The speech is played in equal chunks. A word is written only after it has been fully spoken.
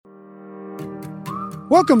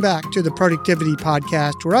Welcome back to the Productivity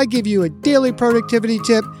Podcast, where I give you a daily productivity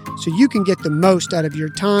tip so you can get the most out of your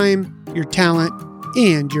time, your talent,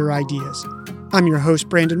 and your ideas. I'm your host,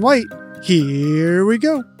 Brandon White. Here we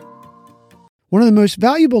go. One of the most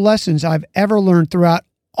valuable lessons I've ever learned throughout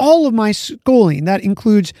all of my schooling, that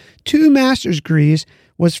includes 2 master's degrees,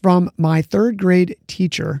 was from my 3rd grade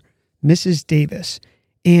teacher, Mrs. Davis,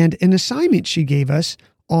 and an assignment she gave us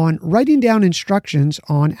on writing down instructions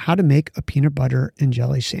on how to make a peanut butter and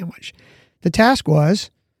jelly sandwich. The task was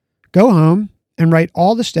go home and write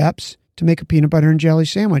all the steps to make a peanut butter and jelly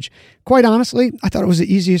sandwich. Quite honestly, I thought it was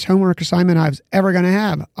the easiest homework assignment I was ever going to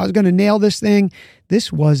have. I was going to nail this thing.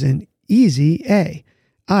 This was an easy A.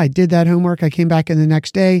 I did that homework. I came back in the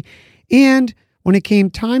next day, and when it came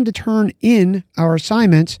time to turn in our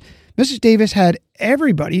assignments, Mrs. Davis had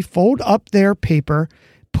everybody fold up their paper,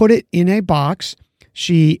 put it in a box.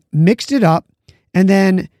 She mixed it up, and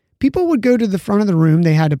then people would go to the front of the room.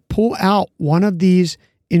 They had to pull out one of these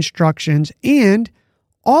instructions, and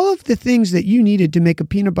all of the things that you needed to make a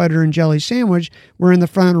peanut butter and jelly sandwich were in the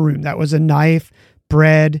front of the room. That was a knife,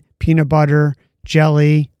 bread, peanut butter,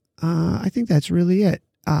 jelly. I think that's really it.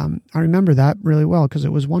 I remember that really well because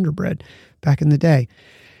it was Wonder Bread back in the day.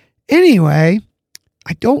 Anyway,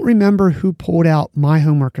 I don't remember who pulled out my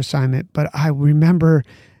homework assignment, but I remember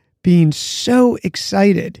being so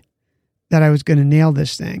excited that I was going to nail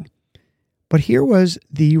this thing. But here was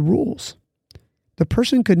the rules. The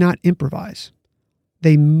person could not improvise.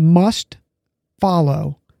 They must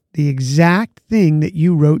follow the exact thing that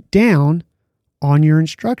you wrote down on your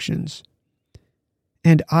instructions.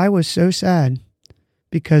 And I was so sad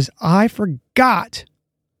because I forgot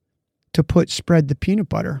to spread the peanut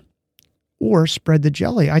butter or spread the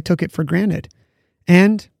jelly. I took it for granted.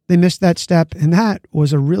 And they missed that step, and that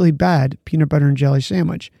was a really bad peanut butter and jelly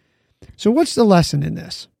sandwich. So what's the lesson in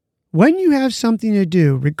this? When you have something to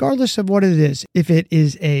do, regardless of what it is, if it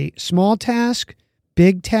is a small task,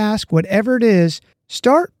 big task, whatever it is,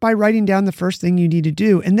 start by writing down the first thing you need to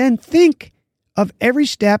do, and then think of every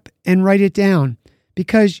step and write it down,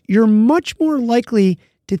 because you're much more likely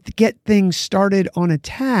to get things started on a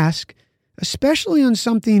task, especially on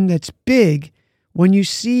something that's big, when you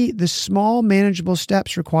see the small manageable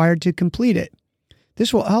steps required to complete it.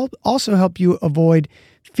 This will also help you avoid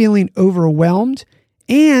feeling overwhelmed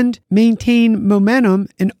and maintain momentum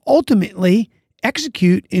and ultimately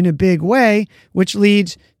execute in a big way, which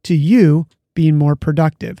leads to you being more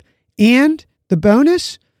productive. And the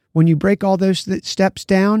bonus, when you break all those steps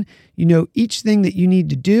down, you know each thing that you need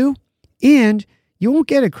to do, and you won't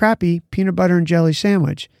get a crappy peanut butter and jelly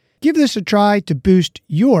sandwich. Give this a try to boost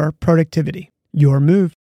your productivity. Your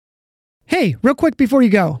move. Hey, real quick before you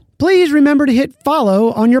go, please remember to hit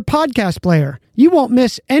follow on your podcast player. You won't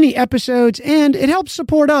miss any episodes, and it helps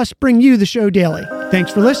support us bring you the show daily.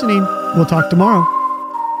 Thanks for listening. We'll talk tomorrow.